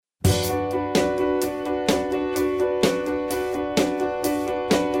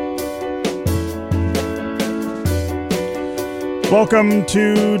Welcome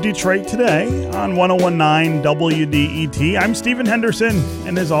to Detroit Today on 1019 WDET. I'm Stephen Henderson,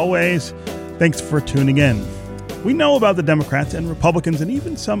 and as always, thanks for tuning in. We know about the Democrats and Republicans and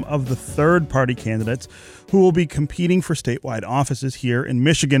even some of the third-party candidates who will be competing for statewide offices here in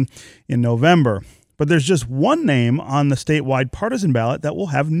Michigan in November. But there's just one name on the statewide partisan ballot that will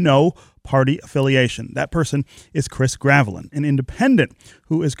have no party affiliation. That person is Chris Graveline, an independent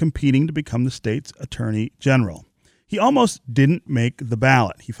who is competing to become the state's attorney general. He almost didn't make the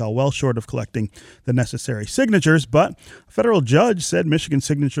ballot. He fell well short of collecting the necessary signatures, but a federal judge said Michigan's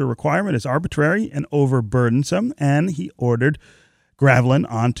signature requirement is arbitrary and overburdensome, and he ordered Graveline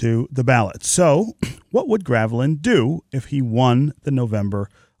onto the ballot. So what would Graveline do if he won the November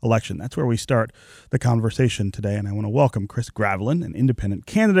election? That's where we start the conversation today, and I want to welcome Chris Graveline, an independent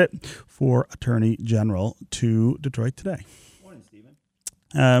candidate for Attorney General, to Detroit Today. Morning, Stephen.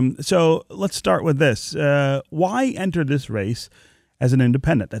 So let's start with this. Why enter this race as an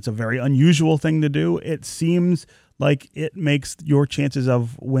independent? That's a very unusual thing to do. It seems like it makes your chances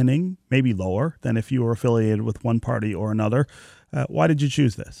of winning maybe lower than if you were affiliated with one party or another. Why did you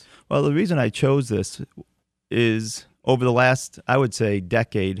choose this? Well, the reason I chose this is over the last, I would say,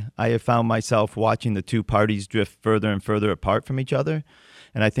 decade, I have found myself watching the two parties drift further and further apart from each other.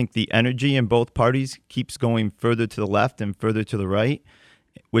 And I think the energy in both parties keeps going further to the left and further to the right,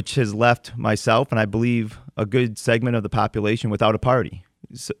 which has left myself and I believe a good segment of the population without a party,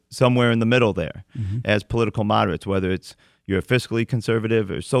 somewhere in the middle there as political moderates, whether it's you're fiscally conservative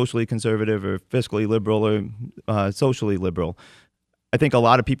or socially conservative or fiscally liberal or socially liberal. I think a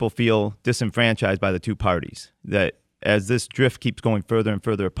lot of people feel disenfranchised by the two parties, that as this drift keeps going further and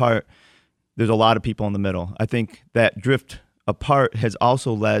further apart, there's a lot of people in the middle. I think that drift apart has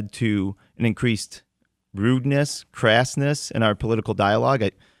also led to an increased rudeness, crassness in our political dialogue.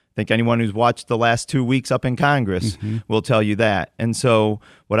 I think anyone who's watched the last 2 weeks up in Congress will tell you that. And so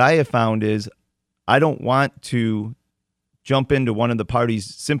what I have found is I don't want to jump into one of the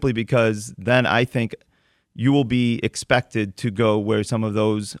parties simply because then I think you will be expected to go where some of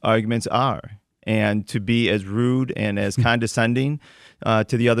those arguments are and to be as rude and as condescending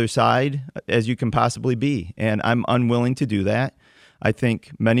to the other side as you can possibly be. And I'm unwilling to do that. I think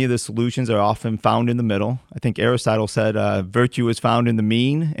many of the solutions are often found in the middle. I think Aristotle said virtue is found in the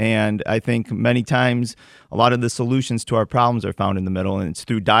mean, and I think many times a lot of the solutions to our problems are found in the middle, and it's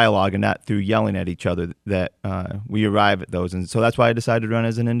through dialogue and not through yelling at each other that we arrive at those. And so that's why I decided to run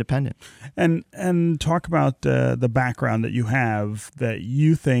as an independent. And talk about the background that you have that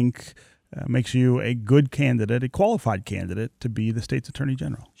you think makes you a good candidate, a qualified candidate to be the state's attorney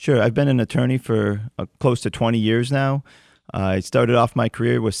general. Sure. I've been an attorney for close to 20 years now. I started off my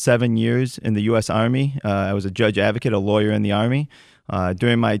career with 7 years in the U.S. Army. I was a judge advocate, a lawyer in the Army.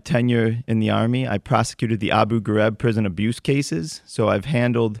 During my tenure in the Army, I prosecuted the Abu Ghraib prison abuse cases. So I've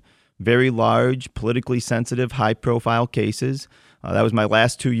handled very large, politically sensitive, high-profile cases. That was my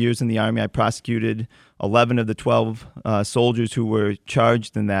last 2 years in the Army. I prosecuted 11 of the 12 soldiers who were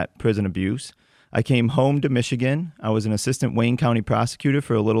charged in that prison abuse. I came home to Michigan. I was an assistant Wayne County prosecutor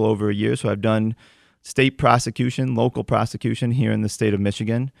for a little over a year, so I've done state prosecution, local prosecution here in the state of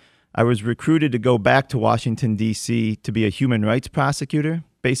Michigan. I was recruited to go back to Washington, D.C. to be a human rights prosecutor.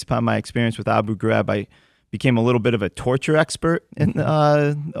 Based upon my experience with Abu Ghraib, I became a little bit of a torture expert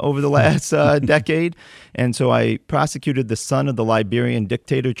over the last decade. And so I prosecuted the son of the Liberian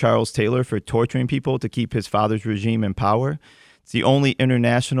dictator, Charles Taylor, for torturing people to keep his father's regime in power. It's the only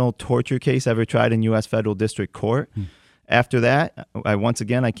international torture case ever tried in U.S. federal district court. After that,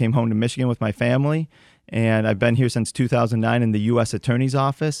 I came home to Michigan with my family, and I've been here since 2009 in the U.S. Attorney's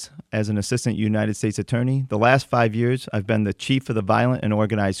Office as an assistant United States attorney. The last 5 years, I've been the chief of the Violent and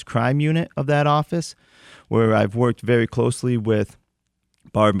Organized Crime Unit of that office, where I've worked very closely with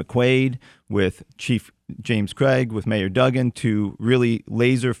Barb McQuaid, with Chief James Craig, with Mayor Duggan to really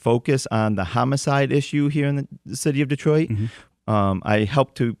laser focus on the homicide issue here in the city of Detroit. I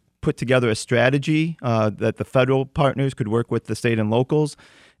helped to put together a strategy that the federal partners could work with the state and locals.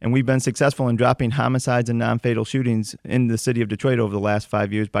 And we've been successful in dropping homicides and non-fatal shootings in the city of Detroit over the last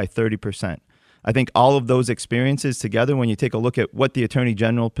 5 years by 30%. I think all of those experiences together, when you take a look at what the Attorney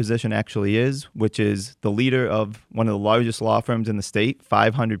General position actually is, which is the leader of one of the largest law firms in the state,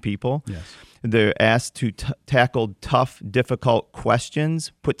 500 people. Yes. They're asked to tackle tough, difficult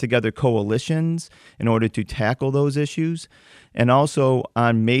questions, put together coalitions in order to tackle those issues, and also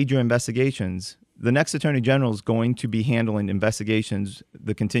on major investigations. The next Attorney General is going to be handling investigations,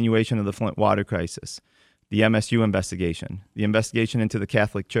 the continuation of the Flint water crisis, the MSU investigation, the investigation into the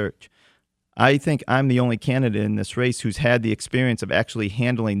Catholic Church. I think I'm the only candidate in this race who's had the experience of actually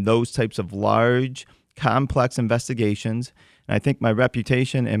handling those types of large, complex investigations And I think my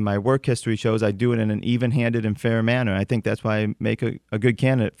reputation and my work history shows I do it in an even-handed and fair manner. I think that's why I make a good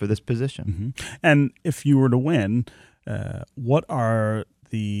candidate for this position. Mm-hmm. And if you were to win, what are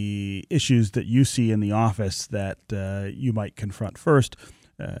the issues that you see in the office that you might confront first,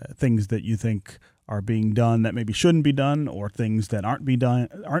 things that you think are being done that maybe shouldn't be done, or things that aren't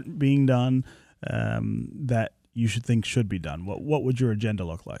being done that you should be done? What would your agenda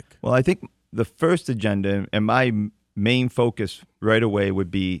look like? Well, I think the first agenda and my main focus right away would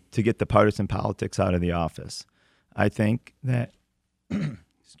be to get the partisan politics out of the office. I think that,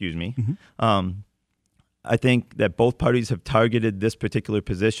 excuse me, I think that both parties have targeted this particular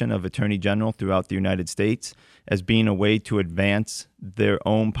position of Attorney General throughout the United States as being a way to advance their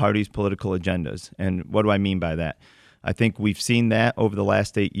own party's political agendas. And what do I mean by that? I think we've seen that over the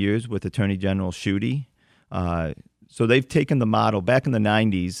last 8 years with Attorney General Schuette. So they've taken the model. Back in the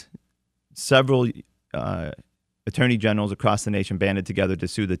 90s, several attorney generals across the nation banded together to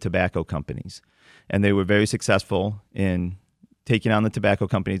sue the tobacco companies. And they were very successful in taking on the tobacco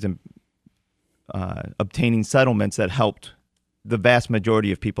companies and obtaining settlements that helped the vast majority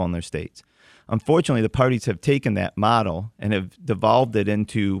of people in their states. Unfortunately, the parties have taken that model and have devolved it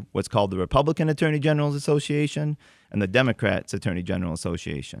into what's called the Republican Attorney General's Association and the Democrats Attorney General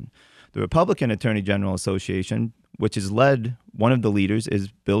Association. The Republican Attorney General Association, which is led, one of the leaders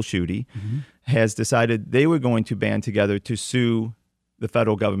is Bill Schuette, has decided they were going to band together to sue the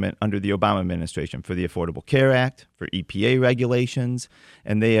federal government under the Obama administration for the Affordable Care Act, for EPA regulations,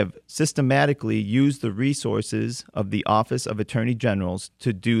 and they have systematically used the resources of the Office of Attorney Generals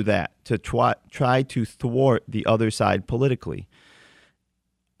to do that, to try to thwart the other side politically.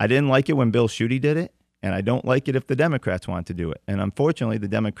 I didn't like it when Bill Schuette did it, and I don't like it if the Democrats want to do it. And unfortunately, the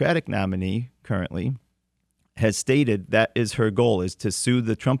Democratic nominee currently has stated that is her goal, is to sue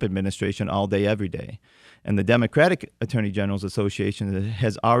the Trump administration all day, every day. And the Democratic Attorney Generals Association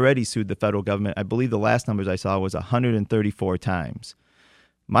has already sued the federal government. I believe the last numbers I saw was 134 times.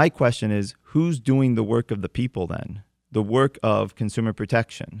 My question is, who's doing the work of the people then? The work of consumer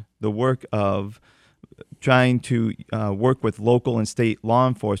protection, the work of trying to work with local and state law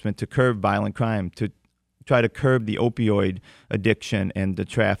enforcement to curb violent crime, to try to curb the opioid addiction and the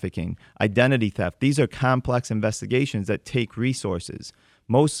trafficking, identity theft. These are complex investigations that take resources.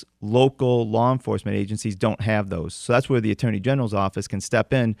 Most local law enforcement agencies don't have those. So that's where the Attorney General's office can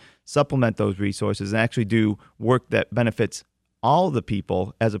step in, supplement those resources, and actually do work that benefits all the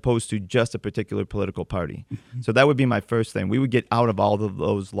people as opposed to just a particular political party. So that would be my first thing. We would get out of all of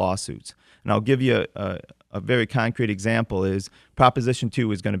those lawsuits. And I'll give you a very concrete example is Proposition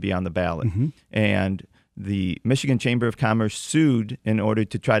 2 is going to be on the ballot. And the Michigan Chamber of Commerce sued in order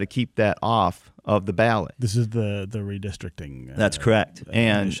to try to keep that off of the ballot. This is the redistricting. That's correct.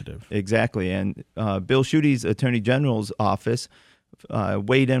 Initiative. Exactly. And Bill Schuette's Attorney General's office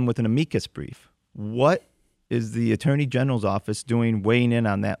weighed in with an amicus brief. What is the Attorney General's office doing weighing in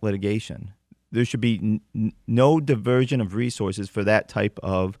on that litigation? There should be no diversion of resources for that type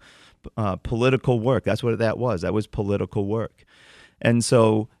of political work. That's what that was. That was political work. And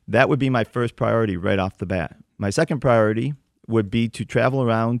so that would be my first priority right off the bat. My second priority would be to travel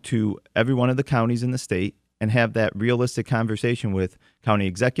around to every one of the counties in the state and have that realistic conversation with county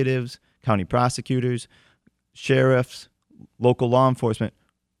executives, county prosecutors, sheriffs, local law enforcement.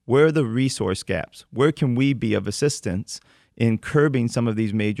 Where are the resource gaps? Where can we be of assistance in curbing some of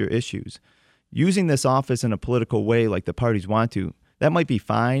these major issues? Using this office in a political way like the parties want to, that might be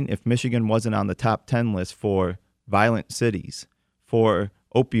fine if Michigan wasn't on the top 10 list for violent cities, for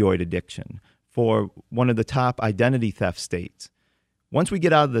opioid addiction, for one of the top identity theft states. Once we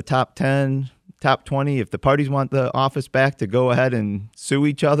get out of the top 10, top 20, if the parties want the office back to go ahead and sue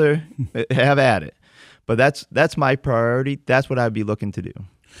each other, have at it. But that's my priority. That's what I'd be looking to do.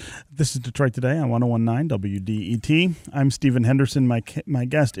 This is Detroit Today on 101.9 WDET. I'm Stephen Henderson. My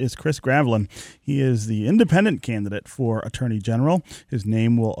guest is Chris Graveline. He is the independent candidate for Attorney General. His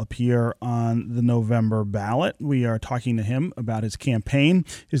name will appear on the November ballot. We are talking to him about his campaign,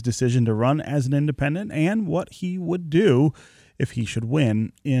 his decision to run as an independent, and what he would do if he should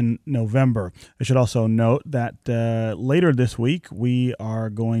win in November. I should also note that later this week, we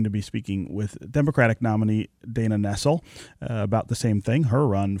are going to be speaking with Democratic nominee Dana Nessel about the same thing, her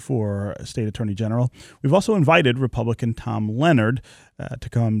run for state attorney general. We've also invited Republican Tom Leonard to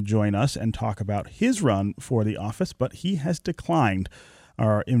come join us and talk about his run for the office, but he has declined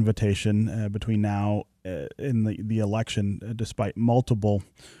our invitation between now and the election, despite multiple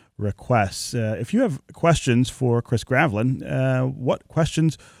requests. If you have questions for Chris Graveline, what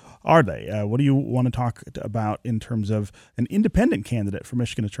questions are they? What do you want to talk about in terms of an independent candidate for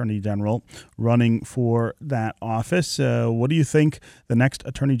Michigan Attorney General running for that office? What do you think the next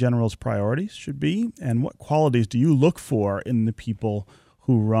Attorney General's priorities should be, and what qualities do you look for in the people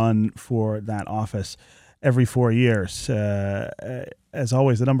who run for that office every 4 years? As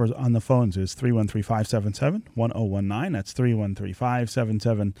always, the number on the phones is 313-577-1019. That's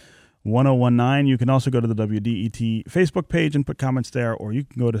 313-577-1019. You can also go to the WDET Facebook page and put comments there, or you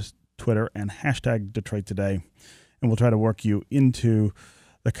can go to Twitter and hashtag Detroit Today, and we'll try to work you into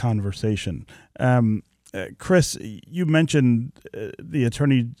the conversation. Chris, you mentioned the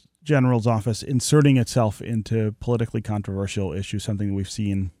Attorney General's office inserting itself into politically controversial issues, something that we've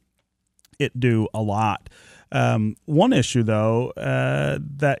seen it do a lot. One issue, though,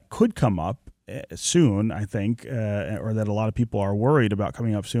 that could come up soon, I think, or that a lot of people are worried about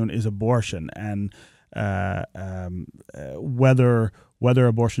coming up soon, is abortion, and whether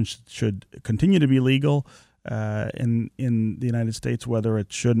abortion should continue to be legal in the United States, whether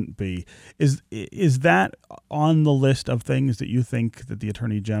it shouldn't be. Is that on the list of things that you think that the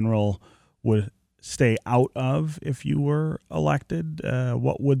Attorney General would stay out of if you were elected?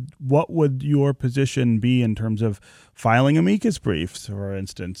 What would your position be in terms of filing amicus briefs, for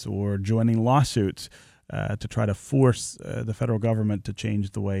instance, or joining lawsuits to try to force the federal government to change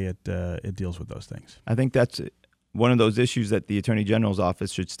the way it deals with those things? I think that's one of those issues that the Attorney General's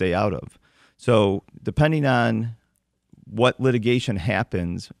office should stay out of. So depending on what litigation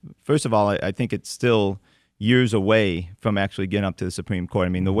happens, first of all, I think it's still years away from actually getting up to the Supreme Court. I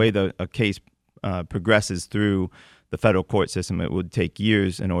mean, the way a case progresses through the federal court system, it would take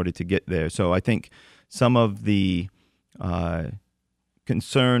years in order to get there. So I think some of the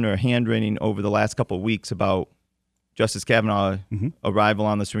concern or hand-wringing over the last couple of weeks about Justice Kavanaugh's arrival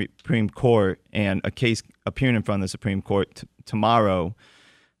on the Supreme Court and a case appearing in front of the Supreme Court tomorrow,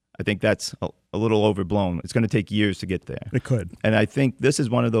 I think that's a little overblown. It's going to take years to get there. It could. And I think this is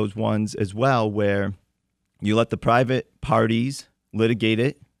one of those ones as well where you let the private parties litigate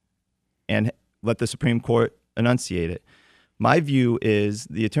it and let the Supreme Court enunciate it. My view is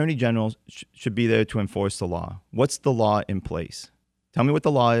the Attorney General should be there to enforce the law. What's the law in place? Tell me what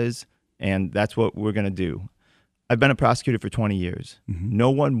the law is, and that's what we're going to do. I've been a prosecutor for 20 years.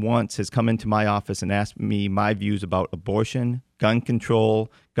 No one once has come into my office and asked me my views about abortion, gun control,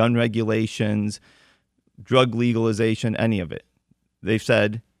 gun regulations, drug legalization, any of it. They've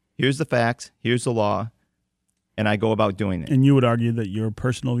said, here's the facts, here's the law, and I go about doing it. And you would argue that your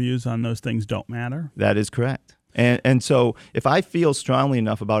personal views on those things don't matter? That is correct. And so if I feel strongly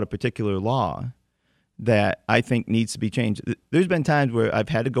enough about a particular law that I think needs to be changed, there's been times where I've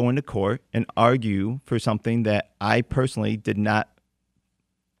had to go into court and argue for something that I personally did not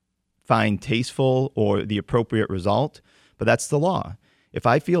find tasteful or the appropriate result, but that's the law. If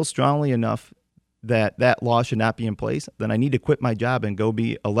I feel strongly enough that that law should not be in place, then I need to quit my job and go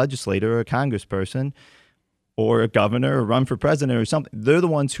be a legislator or a congressperson or a governor or run for president or something. They're the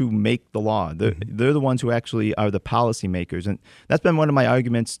ones who make the law. They're the ones who actually are the policymakers. And that's been one of my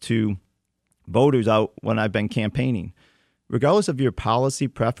arguments to voters out when I've been campaigning. Regardless of your policy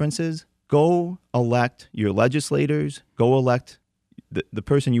preferences, go elect your legislators, go elect the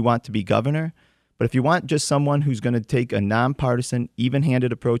person you want to be governor. But if you want just someone who's going to take a nonpartisan,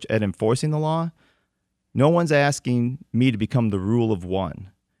 even-handed approach at enforcing the law, no one's asking me to become the rule of one.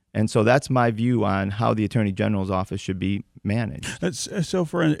 And so that's my view on how the Attorney General's office should be managed. So,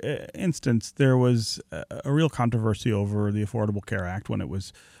 for instance, there was a real controversy over the Affordable Care Act when it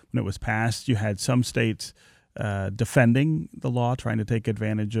was passed. You had some states defending the law, trying to take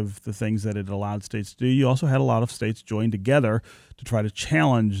advantage of the things that it allowed states to do. You also had a lot of states join together to try to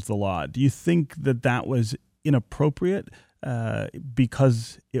challenge the law. Do you think that was inappropriate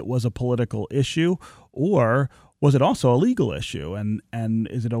because it was a political issue, or was it also a legal issue? And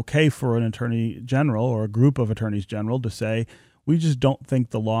is it okay for an attorney general or a group of attorneys general to say, we just don't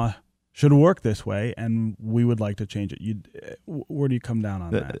think the law should work this way and we would like to change it? Where do you come down on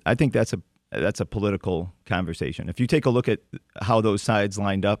that? I think that's a political conversation. If you take a look at how those sides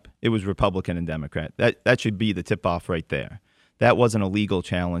lined up, it was Republican and Democrat. That should be the tip-off right there. That wasn't a legal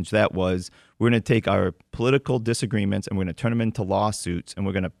challenge. That was, we're going to take our political disagreements and we're going to turn them into lawsuits and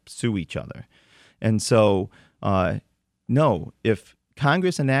we're going to sue each other. And so, no, if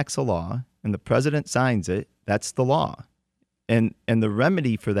Congress enacts a law and the president signs it, that's the law. And the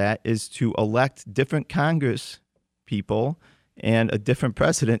remedy for that is to elect different Congress people and a different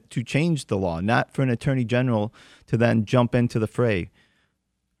president to change the law, not for an attorney general to then jump into the fray.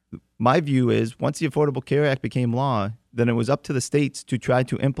 My view is once the Affordable Care Act became law, then it was up to the states to try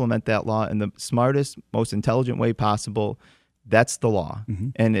to implement that law in the smartest, most intelligent way possible. That's the law.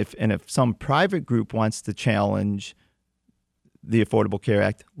 And if some private group wants to challenge the Affordable Care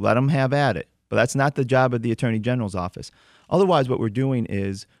Act, let them have at it. But that's not the job of the Attorney General's office. Otherwise, what we're doing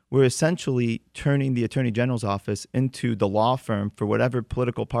is we're essentially turning the Attorney General's office into the law firm for whatever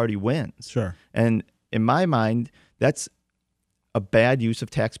political party wins. Sure. And in my mind, that's a bad use of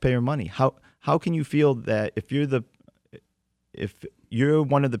taxpayer money. How can you feel that if you're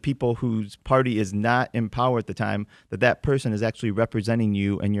one of the people whose party is not in power at the time, that person is actually representing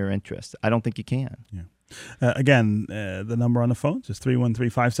you and your interests? I don't think you can. Yeah. Again, the number on the phones is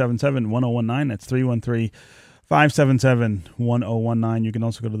 313-577-1019. That's 313-577-1019. You can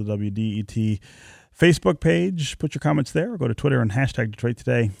also go to the WDET Facebook page, put your comments there, or go to Twitter and hashtag Detroit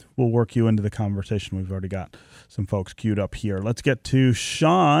Today. We'll work you into the conversation. We've already got some folks queued up here. Let's get to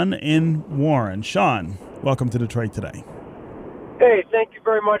Sean in Warren. Sean, welcome to Detroit Today. Hey, thank you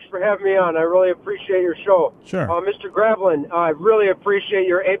very much for having me on. I really appreciate your show. Sure. Mr. Graveline, I really appreciate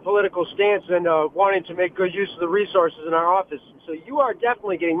your apolitical stance and wanting to make good use of the resources in our office. So you are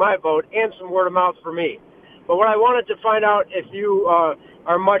definitely getting my vote and some word of mouth for me. But what I wanted to find out if you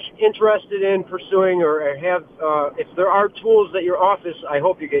are much interested in pursuing or have, if there are tools that your office, I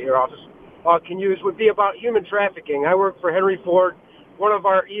hope you get your office, can use, would be about human trafficking. I work for Henry Ford. One of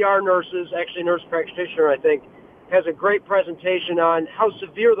our ER nurses, actually nurse practitioner, I think, has a great presentation on how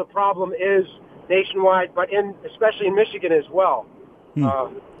severe the problem is nationwide, but especially in Michigan as well.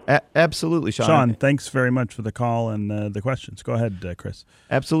 Absolutely, Sean. Sean, thanks very much for the call and the questions. Go ahead, Chris.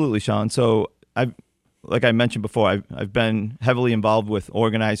 Absolutely, Sean. So like I mentioned before, I've been heavily involved with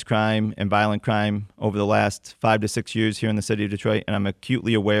organized crime and violent crime over the last 5 to 6 years here in the city of Detroit, and I'm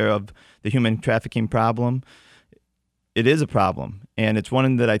acutely aware of the human trafficking problem. It is a problem, and it's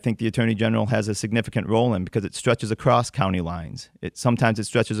one that I think the Attorney General has a significant role in because it stretches across county lines. Sometimes it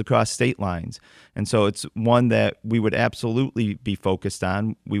stretches across state lines, and so it's one that we would absolutely be focused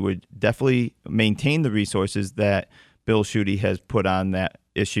on. We would definitely maintain the resources that Bill Schuette has put on that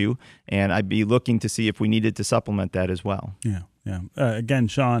issue, and I'd be looking to see if we needed to supplement that as well. Yeah. Again,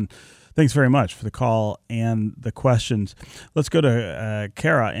 Sean, thanks very much for the call and the questions. Let's go to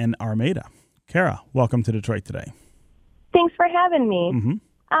Kara in Armada. Kara, welcome to Detroit Today. Thanks for having me. Mm-hmm.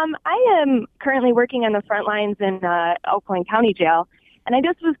 I am currently working on the front lines in Oakland County Jail, and I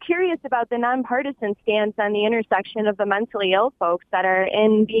just was curious about the nonpartisan stance on the intersection of the mentally ill folks that are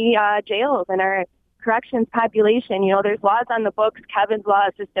in the jails and our corrections population. You know, there's laws on the books, Kevin's Law,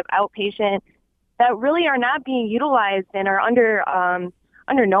 assistive outpatient, that really are not being utilized and are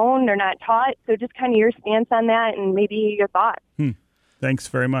underknown. They're not taught. So just kind of your stance on that and maybe your thoughts. Thanks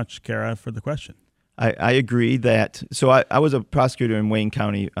very much, Kara, for the question. I agree that, so I was a prosecutor in Wayne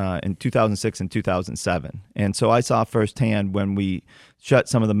County in 2006 and 2007. And so I saw firsthand when we shut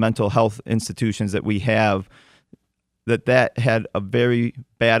some of the mental health institutions that we have, that had a very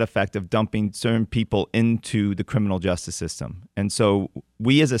bad effect of dumping certain people into the criminal justice system. And so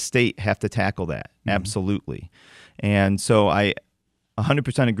we as a state have to tackle that, absolutely. And so I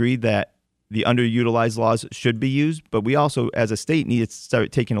 100% agree that the underutilized laws should be used, but we also as a state need to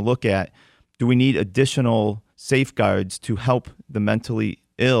start taking a look at, do we need additional safeguards to help the mentally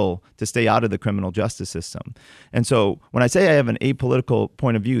ill to stay out of the criminal justice system? And so when I say I have an apolitical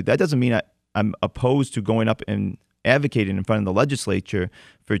point of view, that doesn't mean I'm opposed to going up and advocating in front of the legislature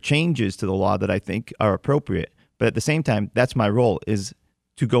for changes to the law that I think are appropriate. But at the same time, that's my role, is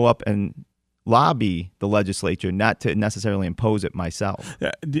to go up and lobby the legislature, not to necessarily impose it myself.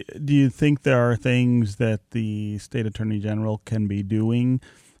 Do you think there are things that the state attorney general can be doing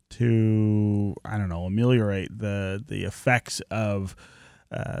to, ameliorate the effects of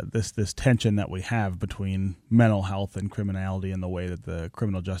this tension that we have between mental health and criminality and the way that the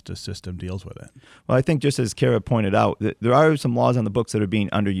criminal justice system deals with it? Well, I think just as Kara pointed out, that there are some laws on the books that are being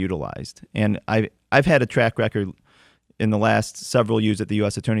underutilized. And I've had a track record in the last several years at the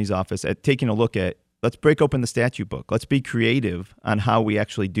U.S. Attorney's Office at taking a look at, let's break open the statute book. Let's be creative on how we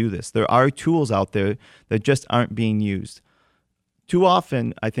actually do this. There are tools out there that just aren't being used. Too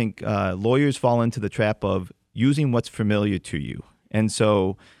often, I think lawyers fall into the trap of using what's familiar to you. And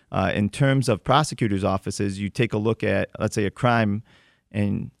so in terms of prosecutors' offices, you take a look at, let's say, a crime,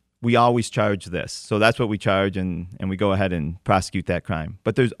 and we always charge this. So that's what we charge, and we go ahead and prosecute that crime.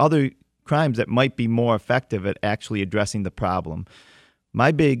 But there's other crimes that might be more effective at actually addressing the problem.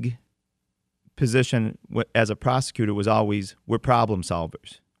 My big position as a prosecutor was always, we're problem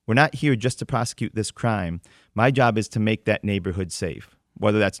solvers. We're not here just to prosecute this crime. My job is to make that neighborhood safe,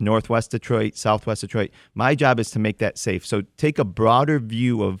 whether that's Northwest Detroit, Southwest Detroit. My job is to make that safe. So take a broader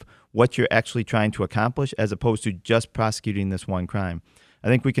view of what you're actually trying to accomplish as opposed to just prosecuting this one crime. I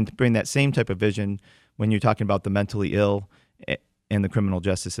think we can bring that same type of vision when you're talking about the mentally ill in the criminal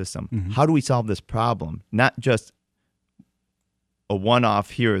justice system. Mm-hmm. How do we solve this problem? Not just a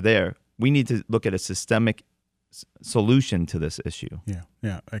one-off here or there. We need to look at a systemic solution to this issue.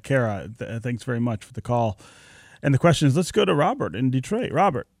 Yeah. Kara, thanks very much for the call. And the question is, let's go to Robert in Detroit.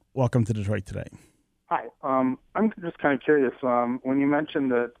 Robert, welcome to Detroit Today. Hi. I'm just kind of curious. When you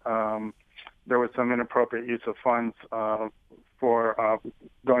mentioned that there was some inappropriate use of funds for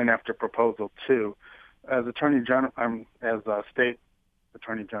going after Proposal 2, as Attorney General, as State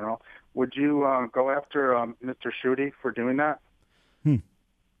Attorney General, would you go after Mr. Schuette for doing that?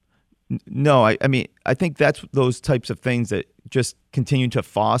 No, I mean, I think that's those types of things that just continue to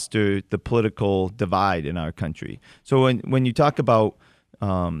foster the political divide in our country. So when you talk about,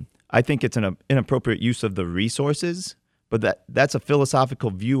 I think it's an inappropriate use of the resources, but that's a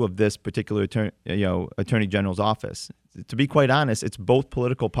philosophical view of this particular Attorney General's office. To be quite honest, it's both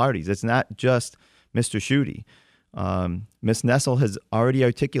political parties. It's not just Mr. Schuette. Ms. Nessel has already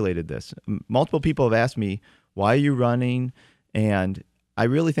articulated this. Multiple people have asked me, why are you running? And I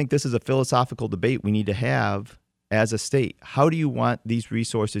really think this is a philosophical debate we need to have as a state. How do you want these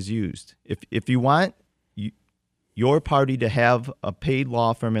resources used? If you want your party to have a paid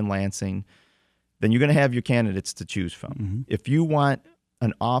law firm in Lansing, then you're going to have your candidates to choose from. Mm-hmm. If you want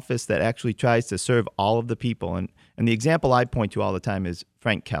an office that actually tries to serve all of the people, and the example I point to all the time is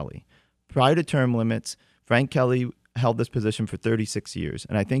Frank Kelly. Prior to term limits, Frank Kelly held this position for 36 years,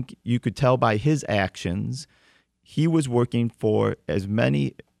 and I think you could tell by his actions he was working for as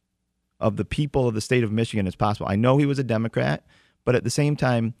many of the people of the state of Michigan as possible. I know he was a Democrat, but at the same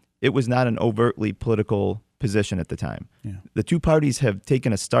time, it was not an overtly political position at the time. Yeah. The two parties have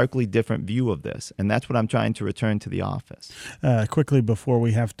taken a starkly different view of this, and that's what I'm trying to return to the office. Quickly, before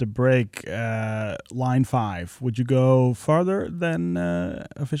we have to break, line 5, would you go farther than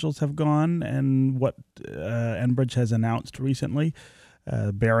officials have gone and what Enbridge has announced recently?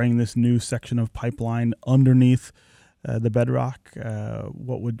 Burying this new section of pipeline underneath the bedrock,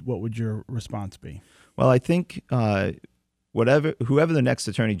 what would your response be? Well, I think whoever the next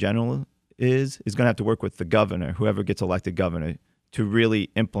Attorney General is going to have to work with the governor, whoever gets elected governor, to really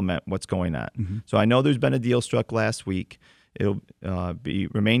implement what's going on. Mm-hmm. So I know there's been a deal struck last week. It'll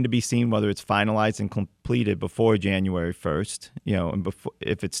remain to be seen whether it's finalized and completed before January 1st, and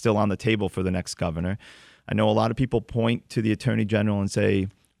if it's still on the table for the next governor. I know a lot of people point to the Attorney General and say,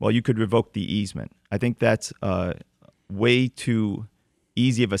 well, you could revoke the easement. I think that's way too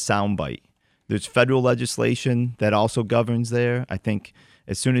easy of a soundbite. There's federal legislation that also governs there. I think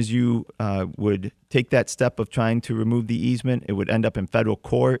as soon as you would take that step of trying to remove the easement, it would end up in federal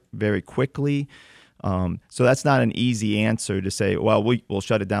court very quickly. So that's not an easy answer to say, well, we'll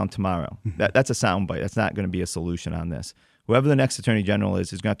shut it down tomorrow. That's a soundbite. That's not going to be a solution on this. Whoever the next Attorney General is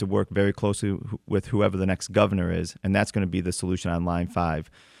going to have to work very closely with whoever the next governor is, and that's going to be the solution on line 5.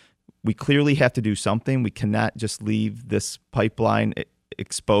 We clearly have to do something. We cannot just leave this pipeline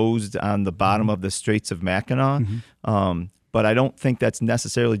exposed on the bottom of the Straits of Mackinac. Mm-hmm. But I don't think that's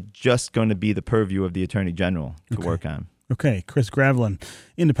necessarily just going to be the purview of the Attorney General to work on. Okay, Chris Graveline,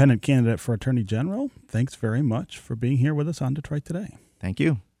 independent candidate for Attorney General. Thanks very much for being here with us on Detroit Today. Thank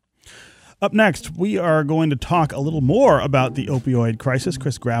you. Up next, we are going to talk a little more about the opioid crisis.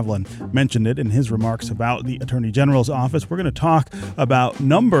 Chris Graveline mentioned it in his remarks about the Attorney General's office. We're going to talk about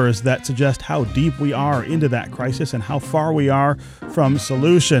numbers that suggest how deep we are into that crisis and how far we are from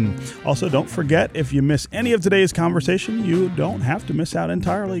solution. Also, don't forget, if you miss any of today's conversation, you don't have to miss out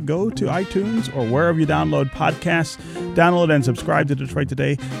entirely. Go to iTunes or wherever you download podcasts. Download and subscribe to Detroit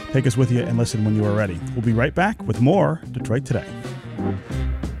Today. Take us with you and listen when you are ready. We'll be right back with more Detroit Today.